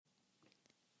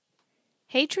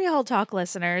Hey Treehole Talk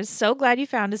listeners, so glad you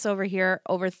found us over here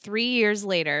over 3 years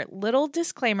later. Little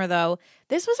disclaimer though,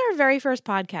 this was our very first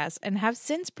podcast and have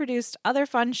since produced other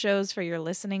fun shows for your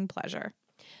listening pleasure.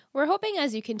 We're hoping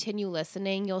as you continue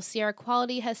listening, you'll see our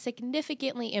quality has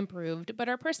significantly improved, but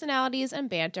our personalities and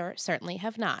banter certainly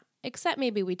have not, except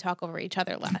maybe we talk over each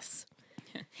other less.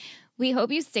 We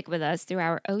hope you stick with us through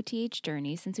our OTH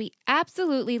journey since we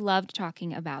absolutely loved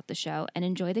talking about the show and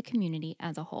enjoy the community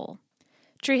as a whole.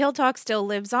 Tree Hill Talk still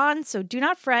lives on, so do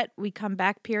not fret. We come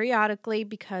back periodically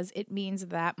because it means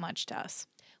that much to us.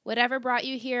 Whatever brought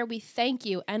you here, we thank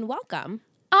you and welcome.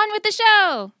 On with the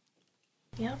show!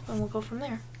 Yep, and we'll go from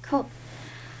there. Cool.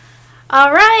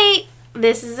 All right,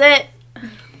 this is it.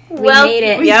 We made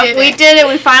it. We did it.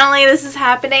 This is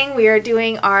happening. We are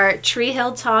doing our Tree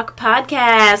Hill Talk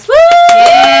podcast. Woo!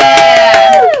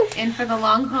 Yeah! In for the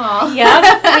long haul.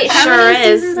 Yep, Wait, how sure many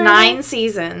is. seasons are 9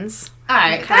 seasons. All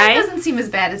right, Okay. that doesn't seem as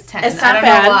bad as 10. It's I not don't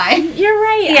bad. know why. You're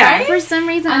right. Yeah. For some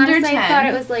reason, Under honestly, I 10. thought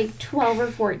it was like 12 or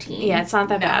 14. Yeah, it's not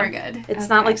that No, bad. we're good. It's Okay.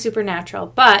 not like Supernatural,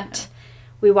 but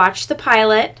we watched the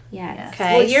pilot. Yes.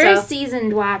 Okay, Well, you're so- a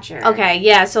seasoned watcher. Okay,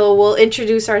 yeah, so we'll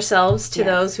introduce ourselves to Yes.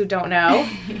 those who don't know.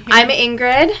 I'm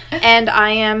Ingrid, and I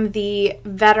am the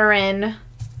veteran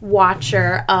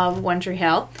watcher of One Tree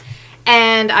Hill,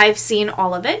 and I've seen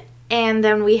all of it. And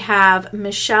then we have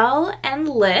Michelle and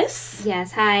Liz.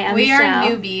 Yes. Hi, I'm We Michelle. are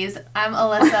newbies. I'm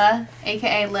Alyssa,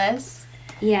 a.k.a. Liz.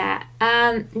 Yeah.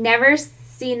 Never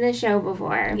seen the show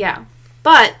before. Yeah.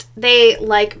 But they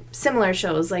like similar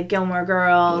shows like Gilmore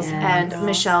Girls, Yes. and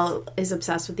Michelle is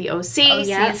obsessed with the OC. OC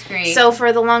Yeah. is great. So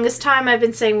for the longest time, I've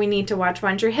been saying we need to watch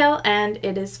One Tree Hill, and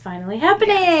it is finally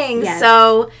happening. Yes.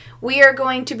 So we are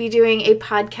going to be doing a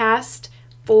podcast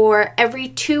for every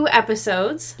 2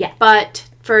 episodes. Yeah. But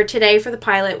for today, for the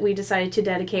pilot, we decided to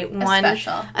dedicate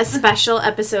special. a special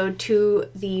episode to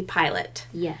the pilot.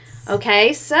 Yes.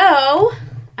 Okay, so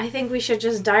I think we should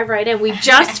just dive right in. We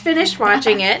just finished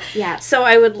watching it. Yeah. So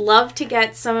I would love to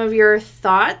get some of your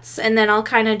thoughts, and then I'll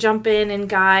kind of jump in and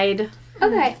guide.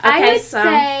 Okay. I Okay, would so-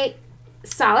 say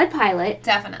solid pilot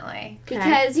Definitely.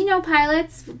 because,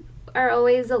 pilots are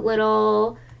always a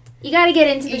little... You got to get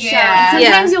into the show. Yeah. And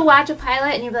sometimes Yeah. you'll watch a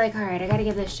pilot and you'll be like, all right, I got to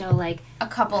give this show like... A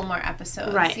couple more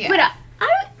episodes. Right. Yeah. But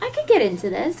I could get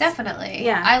into this. Definitely.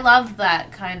 Yeah. I love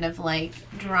that kind of like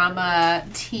drama,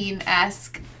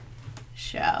 teen-esque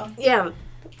show. Yeah,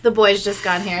 the boys just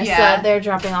got here, Yeah. so they're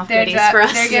dropping off They're, goodies for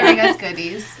us. they're giving us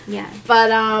goodies. Yeah.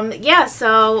 But yeah,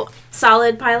 so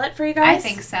solid pilot for you guys. I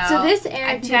think so. So this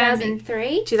aired I've gotta be-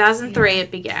 2003? 2003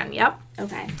 it began. Yep.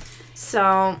 Okay.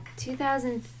 So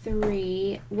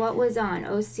 2003, what was on?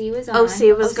 OC was on.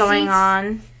 OC was OC going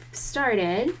on.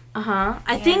 Started.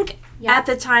 I think Yeah. at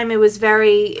the time it was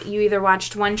very. You either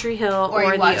watched One Tree Hill or or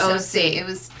you the watched OC. It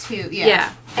was 2. Yeah.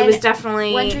 It And was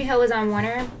definitely. One Tree Hill was on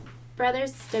Warner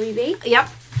Brothers, WB. Yep.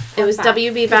 It Or was Fox.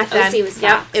 WB back Because then. OC was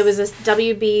Yep. Fox. It was a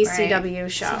WB Right. CW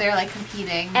show. So they're like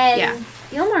competing. And Yeah.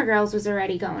 Gilmore Girls was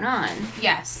already going on.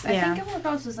 Yes. I Yeah. think Gilmore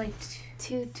Girls was like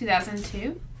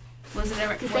 2002. Was it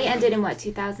ever? Because they ended in,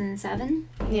 2007?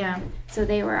 Yeah. So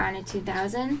they were on in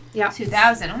 2000. Yep.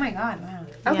 2000. Oh my god, wow.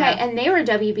 Okay, Yeah. and they were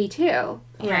WB too.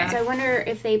 Yeah. So I wonder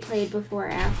if they played before or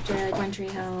after, like One Tree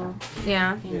Hill,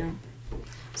 Yeah.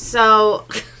 So...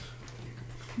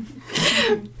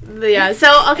 Yeah.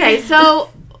 So okay. So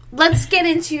let's get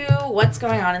into what's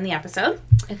going on in the episode.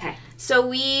 Okay. So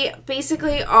we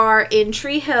basically are in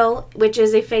Tree Hill, which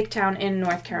is a fake town in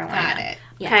North Carolina. Got it.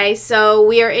 Yeah. Okay, so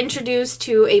we are introduced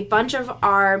to a bunch of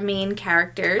our main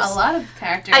characters. A lot of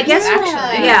characters. I guess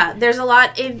actually. yeah, there's a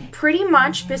lot. Pretty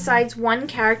much besides one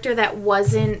character that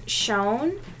wasn't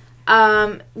shown,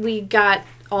 we got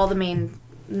all the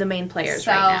main players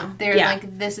So right now. they're Yeah.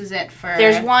 like, this is it for.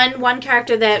 There's one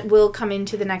character that will come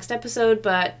into the next episode,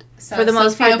 but So for the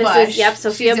most Sophia part, Bush. this is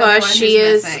Sophia She's the only Bush. one She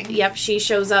who's is missing. she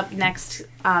shows up next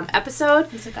episode.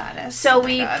 Who's a goddess. So Oh my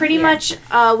we God. pretty yeah. much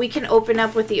we can open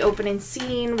up with the opening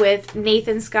scene with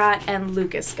Nathan Scott and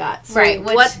Lucas Scott. So Right,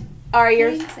 which- what are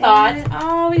your Thanks, thoughts? Aunt.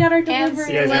 Oh, we got our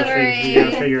delivery. You guys gotta Delivery. you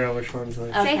gotta figure out which one's like.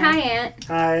 Okay. Say hi, Aunt.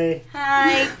 Hi,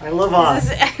 Hi. I love off.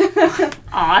 This is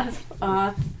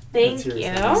off. Thank That's yours, you.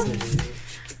 that's yours.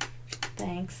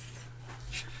 Thanks.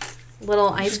 Little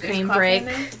ice There's cream coffee break. in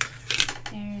there?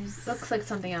 There's... Looks like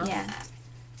something else. Yeah.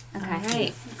 Okay. All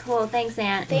right. Cool. Thanks,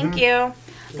 Aunt. Thank you.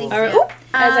 Thanks, All right. Aunt. Oop,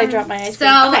 as I Um, drop my ice So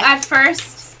cream. Okay. at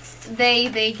first,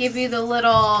 they give you the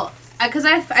little. Because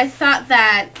I thought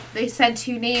that they said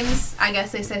 2 names. I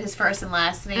guess they said his first and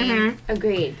last name. Mhm.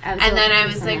 Agreed. And then I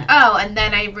was like, oh, and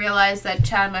then I realized that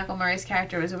Chad Michael Murray's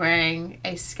character was wearing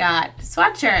a Scott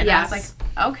sweatshirt. And I was Yes.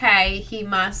 like, okay, he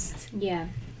must Yeah.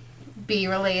 be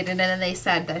related, and then they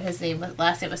said that his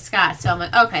last name was Scott. So I'm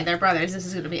like, okay, they're brothers. This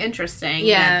is going to be interesting.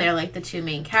 Yeah. They're like the two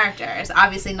main characters.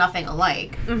 Obviously, nothing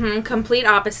alike. Complete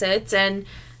opposites, and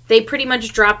they pretty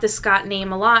much drop the Scott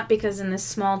name a lot because in this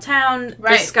small town,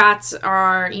 the Scotts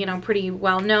are, pretty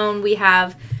well known. We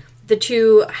have the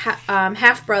two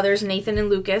half brothers, Nathan and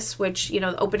Lucas, which,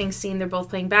 the opening scene, they're both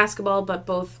playing basketball, but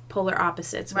both polar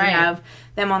opposites. We have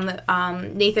them on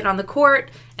the Nathan on the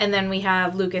court, and then we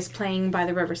have Lucas playing by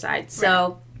the riverside.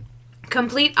 So,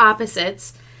 complete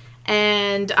opposites.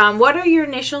 And what are your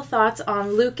initial thoughts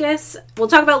on Lucas? We'll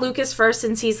talk about Lucas first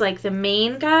since he's like the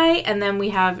main guy, and then we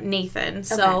have Nathan.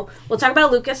 So, we'll talk about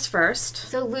Lucas first.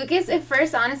 So, Lucas, at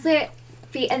first, honestly...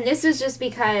 And this was just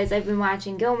because I've been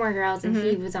watching Gilmore Girls, and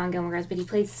he was on Gilmore Girls, but he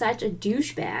played such a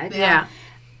douchebag. Yeah.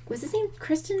 Was his name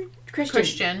Tristan?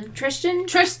 Tristan.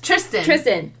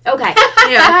 Tristan. Okay.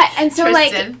 Yeah. And so,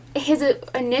 Tristan. like, his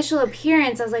initial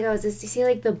appearance, I was like, is he,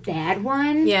 like, the bad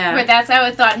one? Yeah. But that's how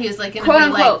I thought he was, like, going to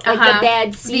Quote, be, unquote, like... the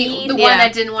bad seed. The one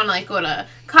that didn't want to, like, go to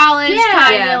college,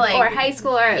 kind of, like... Or high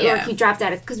school, or he dropped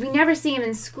out of... Because we never see him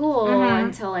in school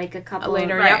until, like, a couple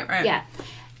later. Right. Yeah.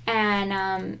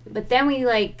 And, but then we,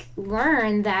 like,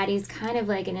 learn that he's kind of,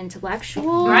 like, an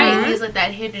intellectual. Right. He's, like,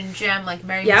 that hidden gem, like,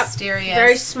 very mysterious.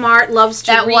 Very smart, loves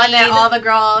to read. That one that all the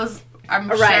girls, I'm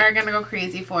sure, are going to go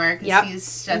crazy for. Because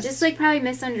he's just, like, probably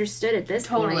misunderstood at this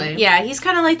point. Yeah, he's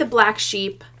kind of like the black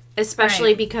sheep,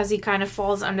 especially because he kind of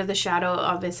falls under the shadow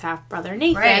of his half-brother,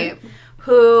 Nathan.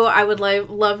 Who I would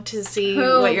love to see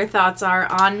what your thoughts are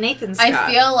on Nathan Scott.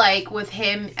 I feel like with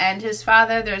him and his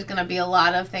father, there's going to be a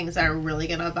lot of things that are really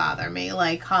going to bother me.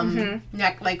 Like,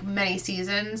 like many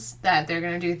seasons, that they're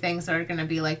going to do things that are going to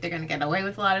be like, they're going to get away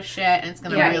with a lot of shit, and it's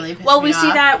going to really piss me off.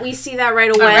 We see that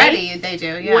right away. Already, they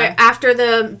do, yeah. Where after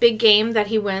the big game that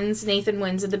he wins, Nathan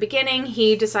wins at the beginning,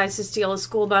 he decides to steal a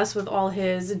school bus with all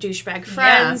his douchebag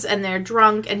friends, and they're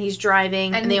drunk, and he's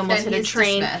driving, and they almost hit a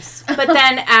train. But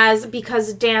then because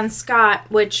Dan Scott,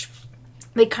 which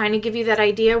they kind of give you that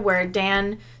idea where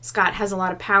Dan Scott has a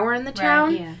lot of power in the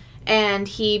town, and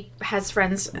he has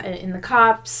friends in the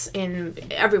cops, in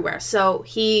everywhere. So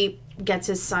he gets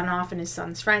his son off and his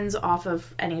son's friends off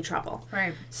of any trouble.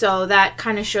 Right. So that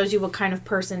kind of shows you what kind of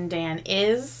person Dan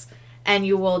is. And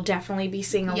you will definitely be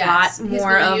seeing a lot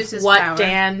more of what power.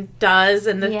 Dan does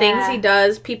and the things he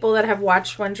does. People that have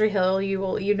watched One Tree Hill,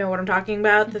 you know what I'm talking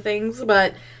about, the things,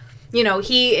 but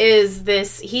he is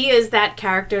that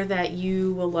character that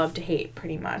you will love to hate,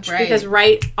 pretty much. Right. Because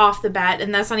right off the bat,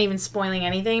 and that's not even spoiling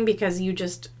anything, because you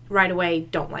just right away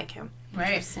don't like him.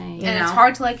 Right. It's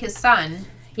hard to like his son.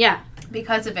 Yeah.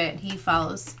 Because of it, he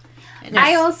follows.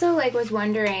 I also, was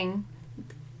wondering,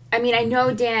 I mean, I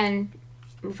know Dan,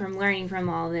 from learning from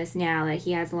all this now, that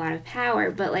he has a lot of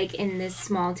power, but, in this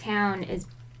small town, is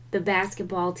the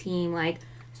basketball team,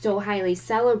 so highly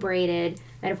celebrated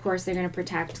that, of course, they're going to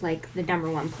protect, the number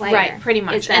one player. Right, pretty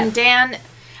much. And Dan,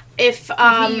 if...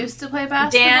 he used to play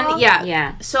basketball? Dan,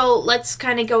 yeah. So let's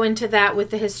kind of go into that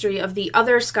with the history of the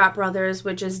other Scott brothers,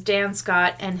 which is Dan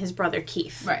Scott and his brother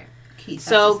Keith. Right. Keith.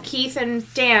 So Keith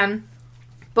and Dan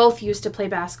both used to play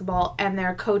basketball, and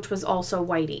their coach was also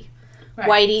Whitey. Right.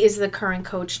 Whitey is the current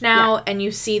coach now, and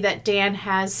you see that Dan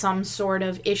has some sort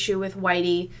of issue with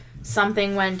Whitey.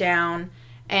 Something went down,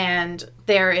 and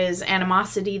there is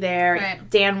animosity there. Right.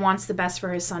 Dan wants the best for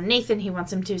his son Nathan. He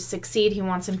wants him to succeed. He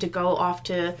wants him to go off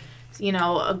to,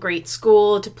 a great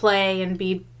school to play and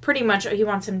be pretty much, he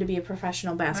wants him to be a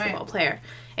professional basketball player.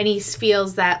 And he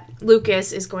feels that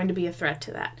Lucas is going to be a threat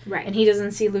to that. Right. And he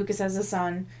doesn't see Lucas as a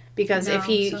son. Because if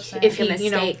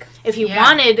he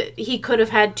wanted, he could have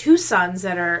had two sons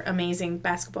that are amazing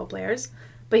basketball players,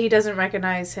 but he doesn't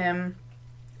recognize him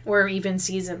or even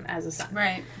sees him as a son.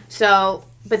 Right. So,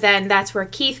 but then that's where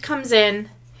Keith comes in,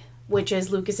 which is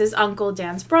Lucas's uncle,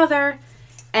 Dan's brother,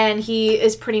 and he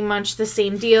is pretty much the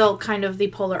same deal, kind of the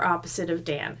polar opposite of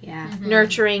Dan. Yeah. Mm-hmm.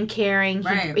 Nurturing, caring.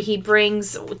 Right. He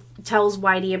tells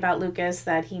Whitey about Lucas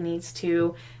that he needs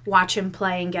to watch him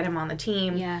play and get him on the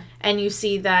team. Yeah. And you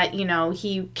see that,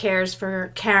 he cares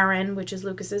for Karen, which is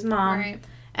Lucas's mom. Right.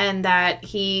 And that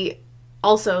he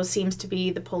also seems to be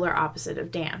the polar opposite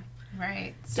of Dan.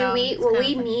 Right. So will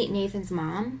we meet Nathan's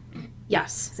mom?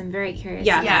 Yes. Because I'm very curious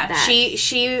about that.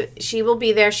 She will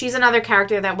be there. She's another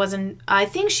character that wasn't... I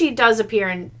think she does appear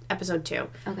in episode 2.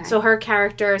 Okay. So her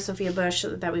character, Sophia Bush,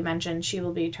 that we mentioned, she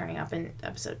will be turning up in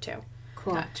episode 2.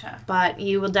 Cool. Gotcha. But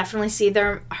you will definitely see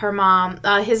her mom,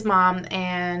 his mom,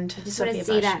 and I just Sophia want to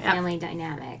see Bush. that family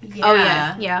dynamic. Yeah. Oh,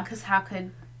 yeah. Because how could...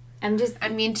 I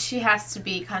mean, she has to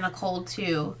be kind of cold,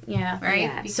 too. Yeah. Right?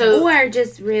 Yeah. Or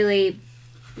just really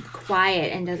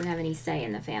quiet and doesn't have any say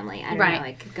in the family. I don't Right. know.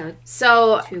 It could go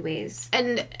So, two ways.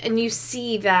 and you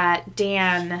see that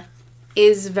Dan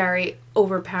is very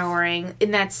overpowering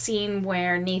in that scene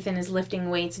where Nathan is lifting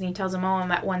weights and he tells him, "Oh,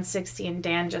 I'm at 160," and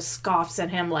Dan just scoffs at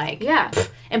him like, Yeah.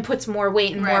 and puts more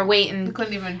weight and more Right. weight, You and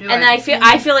couldn't even do it.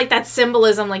 I feel like that's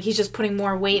symbolism, like he's just putting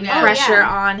more weight and Yeah. pressure Yeah.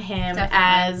 on him Definitely.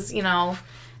 as, you know,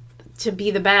 to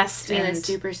be the best Be the and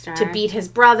superstar. to beat his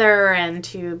brother and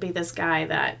to be this guy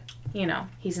that, you know,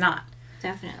 he's not.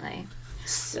 Definitely.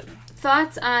 So,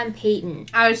 Thoughts on Peyton?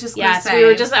 I was just gonna yes, say.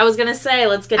 I was gonna say,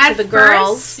 let's get At to the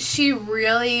girls. first, she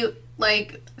really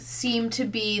seemed to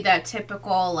be that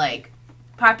typical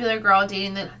popular girl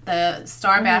dating the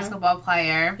star Mm-hmm. basketball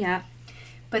player. Yeah.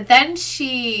 But then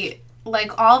she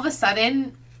all of a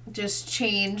sudden just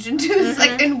changed into this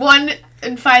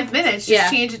in 5 minutes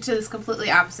Yeah. changed into this completely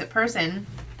opposite person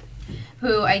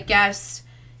who I guess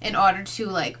in order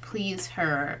to please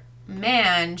her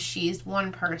man, she's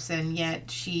one person,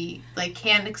 yet she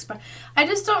can't express. I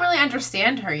just don't really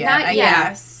understand her yet. Not I yet.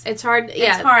 guess It's hard.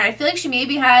 Yeah. it's hard. I feel like she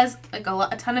maybe has a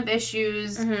ton of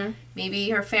issues. Mm-hmm.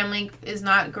 Maybe her family is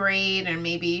not great, and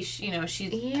maybe she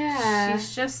Yeah.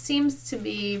 just seems to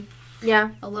be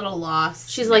Yeah. a little lost.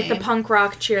 She's to like me. the punk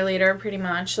rock cheerleader, pretty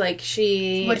much. Like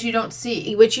she, Which you don't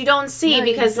see. which you don't see No,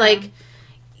 you because, don't. like,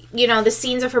 you know, the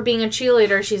scenes of her being a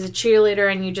cheerleader, she's a cheerleader,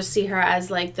 and you just see her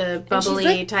as like the And bubbly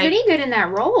she's, like, type. pretty good in that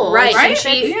role. Right, Right? and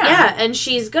she, Yeah. and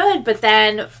she's good, but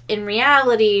then in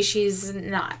reality, she's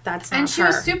not. That's not And she her.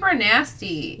 was super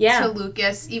nasty Yeah. to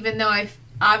Lucas, even though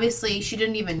obviously she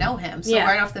didn't even know him. So Yeah.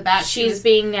 right off the bat, she She's was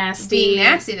being nasty. being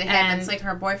nasty to him. and- It's like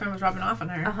her boyfriend was rubbing off on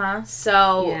her. Uh-huh.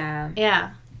 So,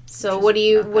 Yeah. So Which what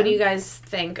is do not you good. guys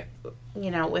think, you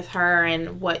know, with her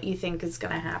and what you think is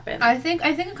going to happen? I think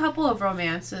a couple of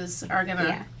romances are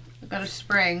gonna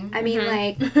spring. I mean,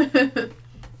 Mm-hmm. like,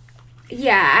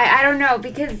 yeah, I don't know,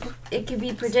 because it could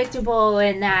be predictable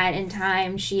in that in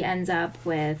time she ends up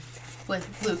with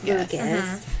with Lucas. Lucas.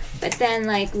 Mm-hmm. But then,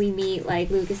 like, we meet,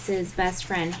 like, Lucas's best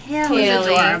friend, Haley.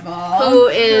 Haley. Adorable. Who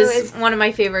is is- one of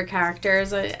my favorite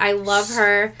characters. I love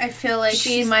her. I feel like She's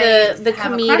she might the have a crush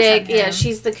comedic, on yeah, him.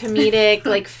 she's the comedic,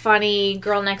 like, funny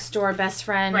girl next door best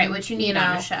friend. right, which you need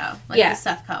on know. a show, like Yeah. a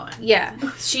Seth Cohen. Yeah.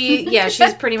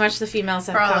 She's pretty much the female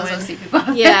Seth For all Cohen. those OC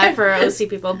people. Yeah, for OC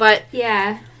people. But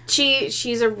Yeah.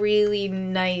 she's a really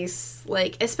nice,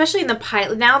 like, especially in the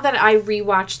pilot. Now that I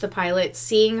rewatched the pilot,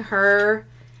 seeing her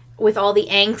with all the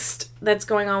angst that's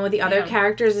going on with the other Yeah.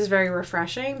 characters is very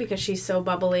refreshing because she's so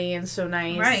bubbly and so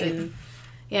nice. Right. And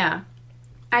yeah.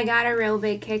 I got a real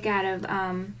big kick out of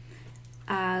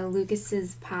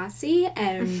Lucas's posse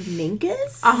and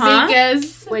Minkus. Uh-huh.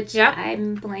 Because Which Yep.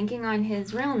 I'm blanking on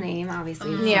his real name,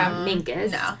 obviously. It's Yeah. not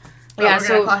Minkus. no. Yeah, We're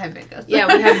so- gonna call him Minkus.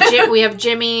 Yeah, we have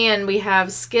Jimmy and we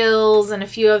have Skills and a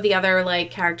few of the other, like,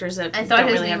 characters that I thought don't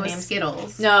his really name have was names.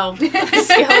 Skittles. No, Skills.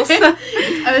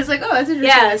 I was like, oh, that's interesting.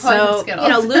 Yeah, We'll call him so, Skittles.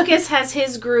 you know, Lucas has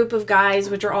his group of guys,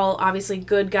 which are all obviously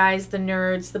good guys, the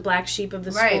nerds, the black sheep of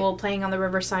the Right. school, playing on the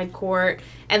Riverside Court,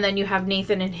 and then you have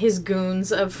Nathan and his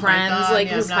goons of friends, God, like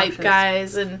yeah, his hype obnoxious.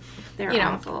 guys, and They're You know.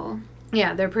 awful.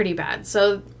 yeah, they're pretty bad.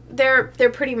 So they're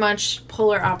pretty much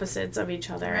polar opposites of each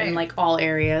other in, Right. like, all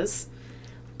areas.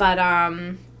 But,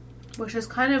 Which is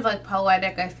kind of like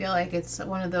poetic. I feel like it's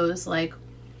one of those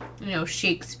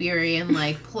Shakespearean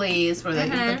plays where the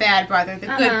bad brother, the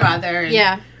good brother, and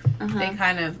yeah. they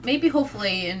kind of maybe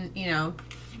hopefully in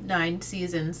 9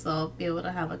 seasons they'll be able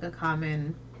to have like a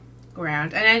common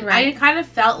ground. And I Right. kind of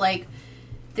felt like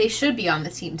they should be on the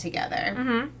team together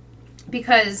Mm-hmm.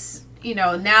 because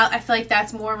now I feel like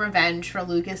that's more revenge for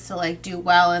Lucas to do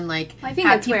well and I think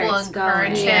have that's where people it's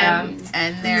encourage going. Yeah. him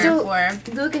and therefore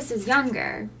Lucas is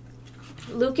younger.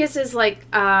 Lucas is, like,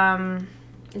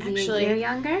 Is Actually- he a year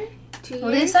younger? 2 years?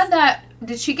 well they said that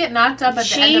did she get knocked up at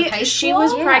the end of high school? she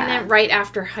was Yeah. pregnant right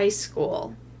after high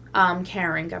school.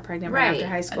 Karen got pregnant right Right. after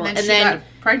high school. and then she got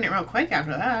pregnant real quick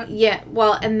after that. Yeah,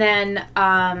 well, and then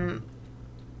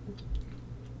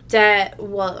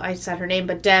I said her name,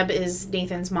 but Deb is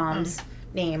Nathan's mom's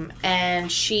name, and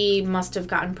she must have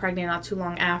gotten pregnant not too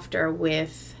long after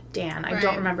with Dan. I don't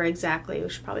Right. remember exactly. We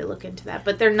should probably look into that,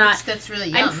 but they're not. That's really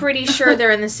young. I'm pretty sure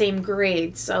they're in the same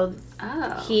grade, so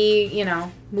Oh. he,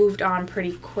 moved on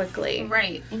pretty quickly.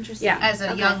 right. Interesting. Yeah. As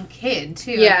a Okay. young kid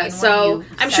too. Yeah, I mean, so what are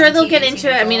you, I'm sure they'll get 17, into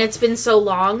it. I 18 mean, years it's been so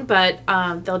long, but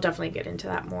they'll definitely get into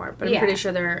that more. But I'm Yeah. pretty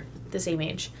sure they're the same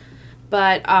age.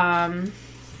 But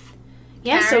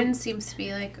yeah, old. Karen so seems to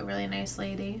be like a really nice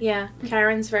lady. yeah,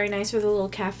 Karen's very nice with a little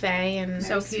cafe, and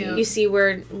So cute. you see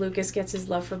where Lucas gets his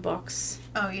love for books.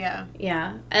 Oh yeah.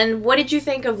 Yeah, and what did you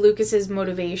think of Lucas's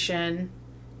motivation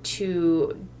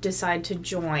to decide to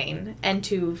join and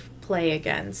to play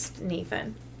against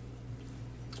Nathan?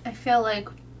 I feel like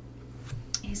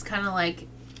he's kind of like,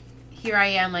 here I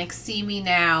am, like, see me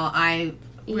now. I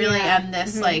really am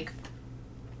this, like,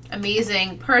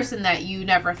 amazing person that you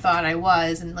never thought I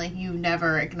was, and, like, you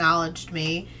never acknowledged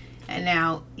me. And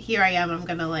now, here I am, I'm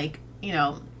gonna, like, you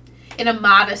know, in a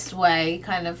modest way,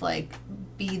 kind of, like,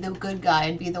 be the good guy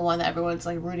and be the one that everyone's,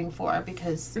 like, rooting for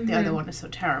because the other one is so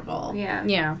terrible. Yeah.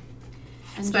 Yeah.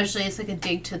 Especially, it's, like, a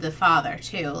dig to the father,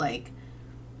 too. Like,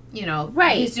 you know,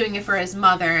 Right. he's doing it for his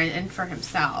mother and for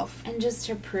himself. And just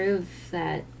to prove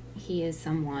that he is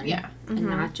someone. Yeah. And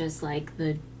not just, like,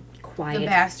 the quiet The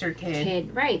bastard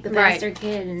kid. Right, the Right. bastard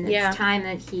kid. And Yeah. it's time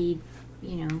that he,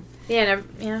 you know. Yeah,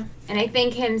 yeah. And I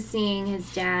think him seeing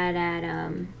his dad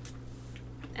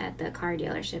at the car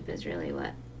dealership is really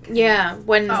what. Yeah,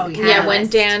 when Oh, when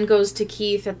catalyst. Dan goes to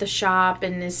Keith at the shop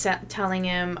and is telling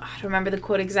him, I don't remember the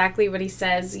quote exactly, but he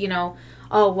says, you know,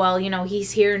 oh, well, you know,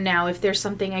 he's here now. If there's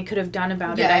something I could have done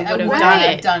about it, I would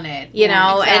have done it. You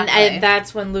know, exactly. and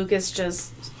that's when Lucas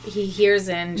just, he hears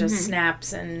it and just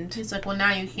snaps and... He's like, well,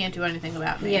 now you can't do anything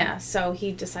about me. Yeah, so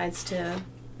he decides to,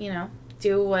 you know,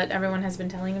 do what everyone has been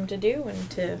telling him to do and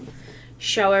to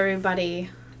show everybody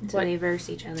So they verse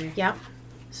each other. Yep.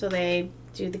 So they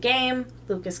do the game.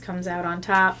 Lucas comes out on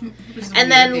top. Which is a And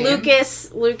weird then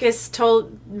game. Lucas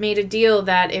made a deal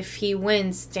that if he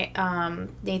wins,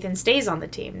 Nathan stays on the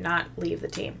team, not leave the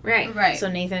team. Right. Right. So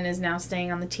Nathan is now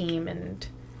staying on the team, and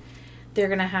they're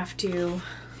gonna have to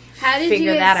How did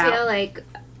figure you that guys out. feel like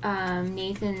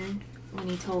Nathan, when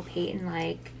he told Peyton,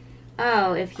 like,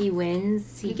 oh, if he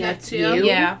wins, he gets you?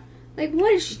 Yeah. Like,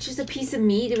 what? Is she just a piece of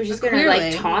meat that we're just going to,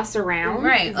 Clearly. like, toss around?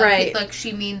 Right. Like, Right. Like,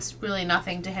 she means really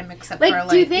nothing to him except Like, for, like...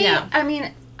 do they... yeah. I mean,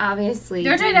 obviously...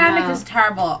 Their do you dynamic know- is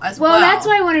terrible as well. Well, that's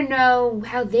why I want to know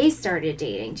how they started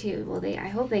dating, too. Well, I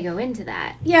hope they go into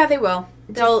that. Yeah, they will.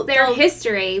 Just their they'll-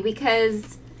 history,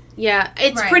 because... Yeah,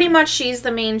 it's Right. pretty much she's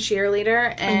the main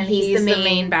cheerleader, and he's the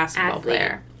main basketball athlete.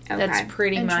 player. Okay. That's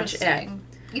pretty much it. Interesting.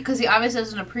 Because he obviously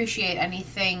doesn't appreciate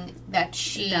anything that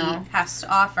she No. has to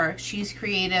offer. She's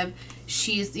creative.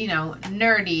 She's, you know,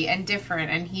 nerdy and different.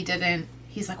 And he didn't...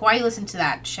 He's like, why you listen to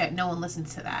that shit? No one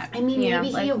listens to that. I mean, Yeah,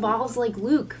 maybe like- he evolves like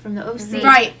Luke from the OC.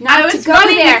 Right. Not I was to go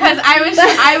funny there. because I was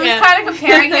Yeah. kind of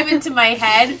comparing him into my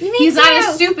head. Me He's not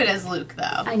as too. stupid as Luke, though.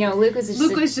 I know, Luke was just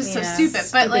Luke was just so yeah, stupid.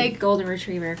 But, like... golden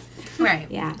retriever. Right.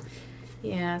 Yeah.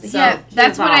 Yeah, so Yeah,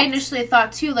 that's what I evolved. initially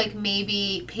thought too. Like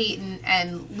maybe Peyton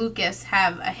and Lucas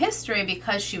have a history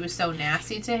because she was so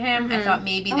nasty to him. I thought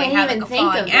maybe Oh, they I had didn't like a even think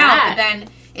falling of out, that. but then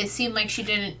it seemed like she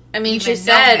didn't. I mean, even she know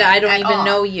said, him "I don't at even all.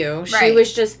 know you." She Right.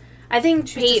 was just. I think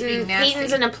She was just being nasty.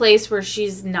 Peyton's in a place where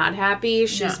she's not happy.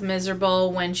 She's No.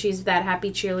 miserable. When she's that happy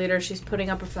cheerleader, she's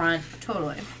putting up a front.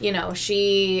 Totally. You know,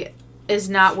 she is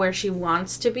not where she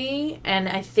wants to be. And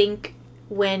I think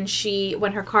when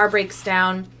her car breaks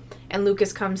down, and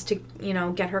Lucas comes to, you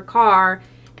know, get her car,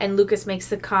 and Lucas makes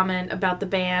the comment about the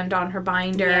band on her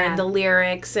binder and the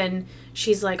lyrics, and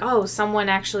she's like, oh, someone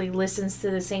actually listens to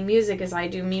the same music as I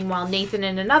do. Meanwhile, Nathan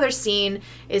in another scene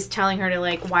is telling her to,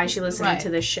 like, why is she listening to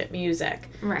this shit music?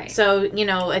 Right. So, you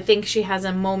know, I think she has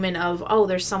a moment of, oh,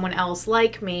 there's someone else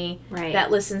like me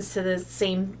that listens to the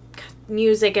same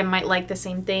music and might like the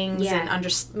same things and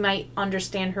might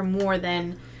understand her more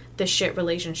than the shit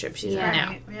relationship she's in now.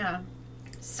 Right, yeah.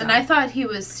 So. And I thought he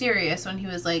was serious when he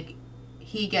was like,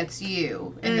 he gets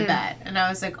you in the bed. And I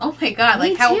was like, oh my god, Me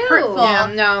like how too. hurtful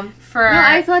Yeah, no. for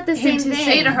I thought the him same to thing.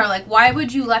 say to her, like, why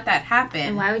would you let that happen?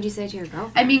 And why would you say it to your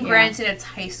girlfriend? I mean, granted, it's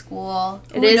high school.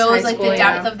 It Who is knows, high like, school, the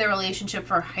depth yeah. of their relationship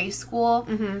for high school.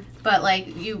 Mm-hmm. But,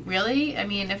 like, you really? I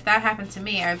mean, if that happened to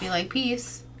me, I'd be like,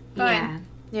 peace. Fine.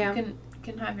 Yeah. You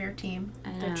can have your team.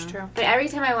 I know. That's true. But every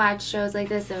time I watch shows like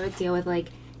this that would deal with, like,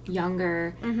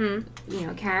 younger, Mm-hmm. you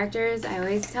know, characters, I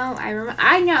always tell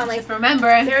I know, like, Just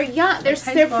remember, they're young, they're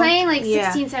high school. playing, like,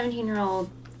 Yeah. 16, 17-year-old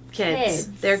Kids.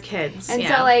 kids. They're kids. And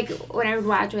yeah. so, like, when I would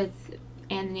watch with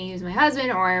Anthony, who's my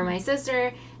husband, or my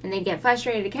sister, and they'd get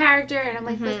frustrated at a character, and I'm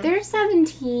like, but they're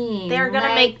 17. they're going to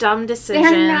like, make dumb decisions.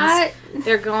 They're not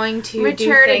They're going to do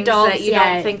mature things adults that you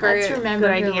yet. don't think are Let's remember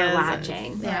good who ideas. we're and-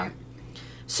 watching. yeah.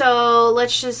 So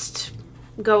let's just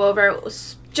go over,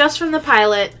 just from the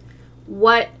pilot,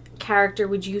 what character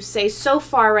would you say so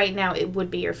far right now it would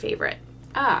be your favorite?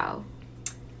 Oh.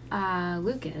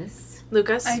 Lucas.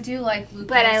 Lucas? I do like Lucas.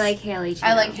 But I like Haley, too.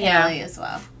 I like Yeah. Haley as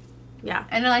well. Yeah.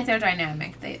 And I like their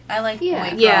dynamic. I like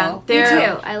Yeah. boy Yeah, girl. they're Me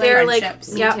too. I like they're like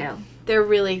friendships. Me yep, too. they're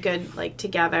really good like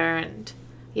together, and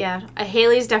yeah,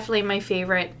 Haley's definitely my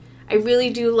favorite. I really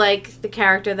do like the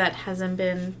character that hasn't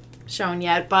been shown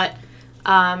yet, but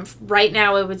Right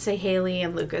now, I would say Haley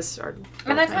and Lucas are both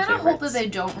And I my kind of hope favorites. that they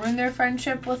don't ruin their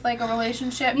friendship with, like, a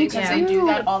relationship Me because too. they do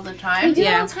that all the They time. do it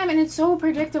Yeah. all the time, and it's so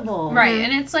predictable. Right,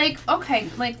 and it's like, okay,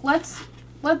 like, let's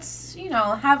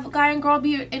have a guy and girl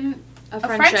be in a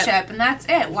friendship, and that's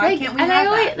it. Why can't we and have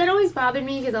always, that? that always bothered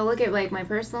me because I look at like my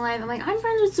personal life. I'm like, I'm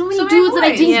friends with so many So many dudes that I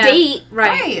boys. didn't Yeah. date.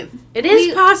 Right. It is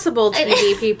We- possible to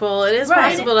be people. It is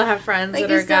Right. possible to have friends Like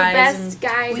that are he's the guys. best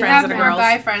guy. We friends have and more girls.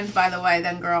 guy friends, by the way,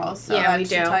 than girls. So Yeah, that we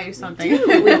should do. tell you something.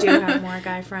 We do have more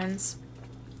guy friends.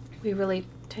 We relate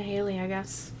to Haley, I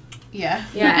guess. Yeah.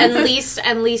 Yeah,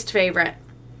 and least favorite.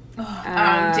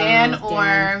 Dan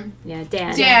or Yeah,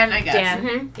 Dan. Dan, I guess. Dan.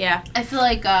 Mhm. Yeah. I feel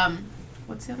like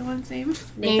what's the other one's name?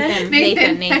 Nathan.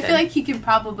 Nathan. I feel like he can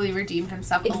probably redeem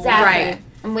himself a little Exactly. Right.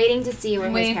 I'm waiting to see where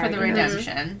I'm his waiting for the character goes.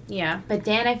 redemption. Yeah. But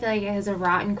Dan, I feel like has a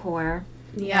rotten core,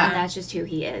 and Yeah. that's just who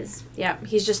he is. Yeah.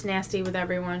 He's just nasty with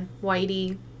everyone.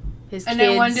 Whitey, his And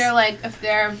kids. I wonder, like, if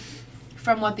they're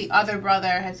from what the other brother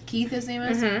has. Keith, his name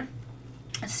is. Mhm.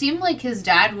 It seemed like his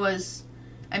dad was.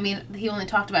 I mean, he only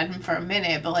talked about him for a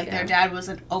minute, but like Yeah. their dad was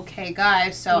an okay guy,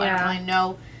 so I Yeah. don't really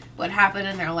know what happened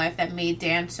in their life that made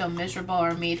Dan so miserable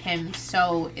or made him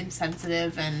so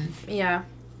insensitive and Yeah.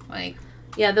 like.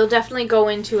 Yeah, they'll definitely go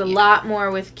into a lot more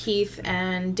with Keith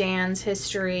and Dan's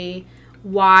history,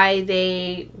 why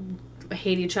they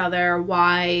hate each other,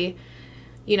 why,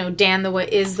 Dan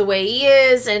is the way he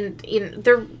is, and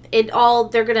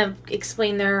they're gonna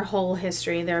explain their whole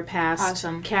history, their past,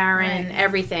 Awesome. Karen, Right.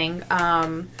 everything.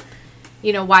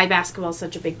 Why basketball is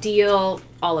such a big deal,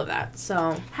 all of that.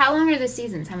 So How long are the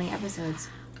seasons? How many episodes?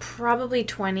 probably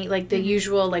 20, like the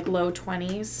usual, like low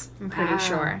 20s. I'm pretty Wow.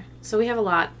 sure. So we have a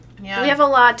lot. Yeah. We have a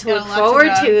lot to Got a look lot to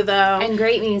forward go. to, though. And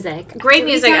great music. Great Did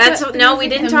we music. talk That's about the no, we music?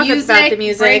 didn't The talk music about the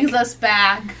music. brings us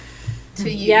back to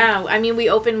you. Yeah, I mean, we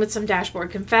opened with some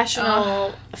Dashboard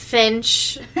Confessional.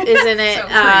 Finch is in it.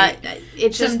 So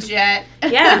It's Some just Jet.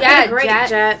 Yeah, great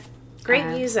Jet. Great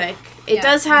Uh, music. It Yeah,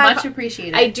 does have. much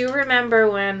appreciated. I do remember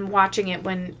when watching it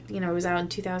when it was out in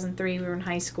 2003. We were in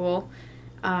high school.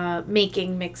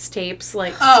 Making mixtapes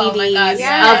like Oh my CDs God,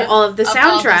 yes. of all of the Of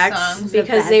all the soundtracks songs.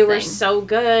 because The they best were thing. so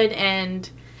good. And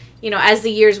as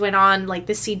the years went on, like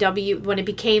the CW, when it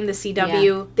became the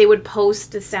CW, they would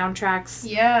post the soundtracks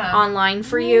Yeah. online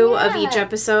for you of Yeah. each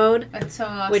episode, That's so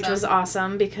awesome. which was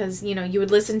awesome because you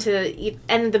would listen to,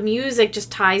 and the music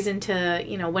just ties into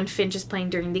when Finch is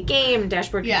playing during the game,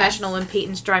 Dashboard Yes. Confessional, when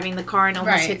Peyton's driving the car and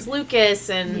almost Right. hits Lucas,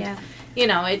 and Yeah.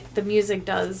 the music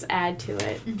does add to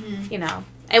it, Mhm.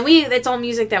 and it's all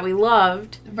music that we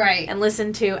loved Right. and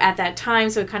listened to at that time,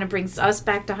 so it kind of brings us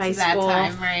back to high To that school.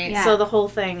 time, right? Yeah. So the whole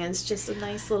thing is just a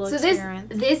nice little So experience.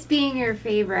 this being your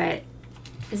favorite,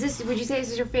 would you say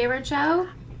this is your favorite show?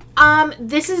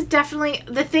 This is definitely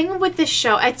the thing with this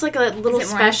show. It's like a little Is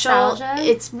it more special. nostalgia?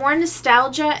 It's more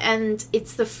nostalgia, and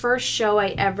it's the first show I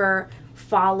ever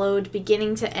followed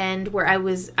beginning to end where I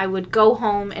would go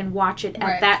home and watch it at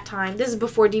Right. that time. This is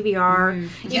before DVR.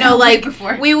 Yeah, way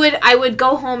before. I would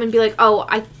go home and be like, "Oh,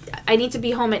 I need to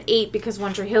be home at 8 because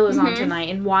One Tree Hill is on tonight,"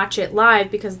 and watch it live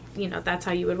because that's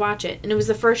how you would watch it. And it was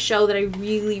the first show that I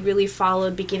really, really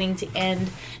followed beginning to end,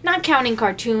 not counting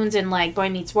cartoons and like Boy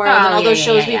Meets World and all those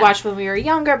shows we watched when we were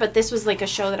younger. But this was like a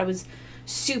show that I was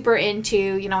super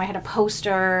into. I had a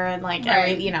poster and like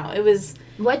Right. it was.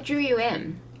 What drew you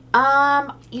in?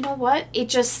 You know what? It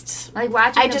just. Like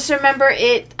watching. I just remember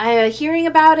hearing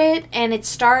about it, and it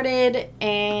started,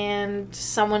 and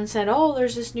someone said, "Oh,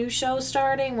 there's this new show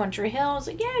starting, One Tree Hill." I was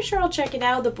like, "Yeah, sure, I'll check it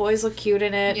out. The boys look cute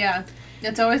in it." Yeah.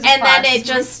 It's always a And plus.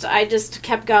 then I just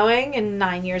kept going, and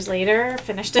 9 years later,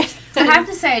 finished it. I have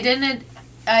to say,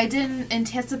 I didn't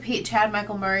anticipate Chad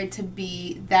Michael Murray to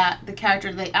be the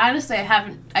character. Like honestly,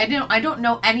 I don't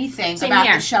know anything Same about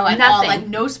here. the show at Nothing. all. Like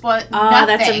no spoil. Oh, nothing.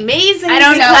 that's amazing! I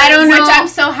don't know. Which I'm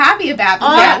so happy about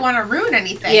because I Oh. don't want to ruin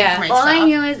anything. Yeah. For myself. All I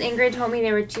knew is Ingrid told me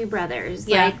there were two brothers.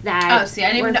 Yeah. Like that. Oh, see, I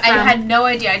didn't were even. I from- had no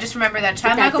idea. I just remember that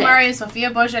Chad That's Michael it. Murray and Sophia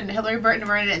Bush and Hillary Burton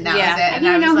were in it, and that Yeah. was it. I And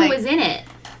didn't know was who like, was in it.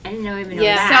 I didn't even know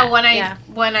Yeah. that. So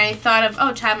when I thought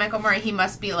of Chad Michael Murray, he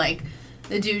must be like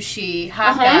the douchey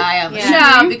hot Uh-huh. guy on the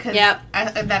Yeah. show because Yep.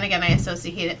 then again I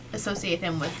associate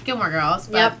him with Gilmore Girls.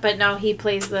 But Yep, but no, he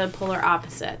plays the polar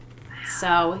opposite.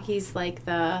 So he's like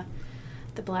the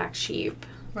black sheep,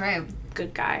 Right.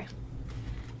 good guy.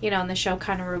 And the show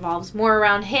kind of revolves more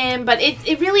around him, but it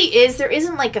really is. There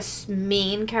isn't like a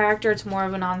main character. It's more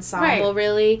of an ensemble, Right.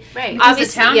 really. Right. Because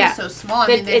Obviously, the town yeah. is so small. I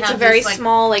mean, they It's a have very this, like,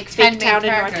 small, like 10 fake main town in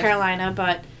North characters. Carolina,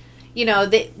 but you know,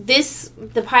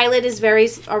 the pilot is very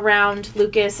around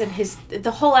Lucas and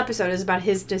the whole episode is about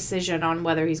his decision on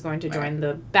whether he's going to join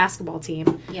the basketball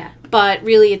team. Yeah. But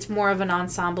really it's more of an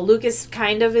ensemble. Lucas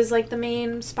kind of is like the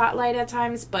main spotlight at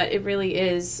times, but it really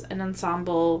is an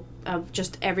ensemble of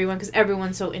just everyone because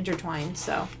everyone's so intertwined.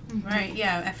 So Right,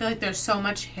 yeah. I feel like there's so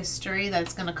much history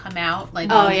that's going to come out.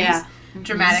 Like, Oh, all yeah. these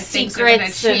dramatic things are going to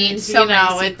secrets change. and, So you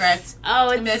know, many secrets.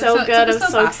 it's it's so a good. I'm soap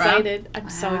so opera. excited. I'm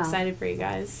so Wow. excited for you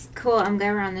guys. Cool. I'm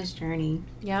glad we're on this journey.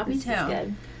 Yep. Me This is too.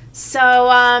 good.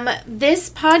 So, this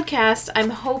podcast,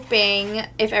 I'm hoping,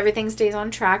 if everything stays on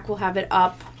track, we'll have it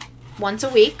up once a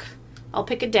week. I'll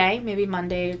pick a day, maybe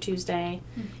Monday or Tuesday.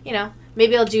 You know,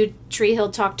 maybe I'll do Tree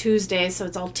Hill Talk Tuesday, so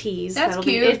it's all teased. That's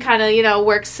cute. It kind of, you know,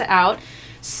 works out.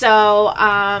 So,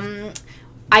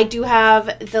 I do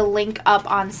have the link up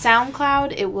on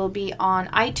SoundCloud. It will be on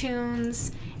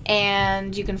iTunes,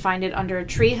 and you can find it under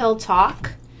Tree Hill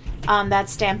Talk. That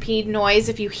stampede noise,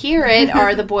 if you hear it,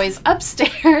 are the boys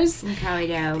upstairs. You probably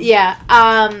do. Yeah.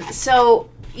 So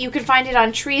you can find it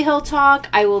on Tree Hill Talk.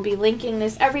 I will be linking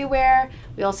this everywhere.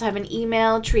 We also have an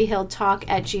email,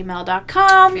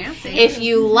 treehilltalk@gmail.com. Fancy. If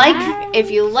you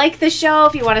like the show,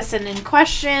 if you want to send in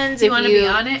questions, You want to be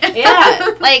on it?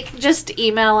 yeah, like just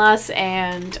email us,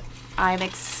 and I'm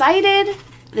excited.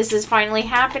 This is finally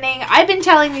happening. I've been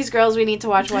telling these girls we need to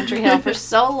watch One Tree Hill for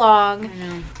so long,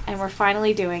 and we're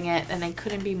finally doing it, and I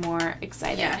couldn't be more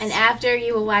excited. Yes. And after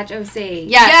you will watch OC.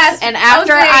 Yes, and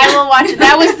after OC. I will watch it.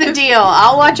 That was the deal.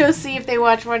 I'll watch OC if they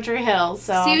watch One Tree Hill.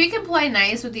 So See, we can play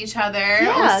nice with each other.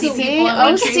 yeah, OC see, people and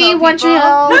One Tree Hill OC, One Tree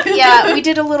people. Hill. Yeah, we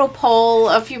did a little poll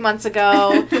a few months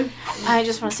ago. I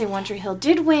just want to say One Tree Hill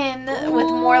did win with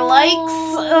more likes.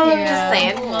 Oh, Yeah. just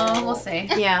saying. Well, we'll see.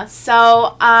 Yeah.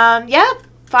 So, yeah.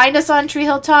 Find us on Tree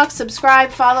Hill Talk. Subscribe,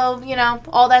 follow, you know,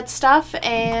 all that stuff,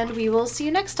 and we will see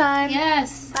you next time.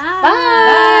 Yes.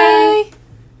 Bye.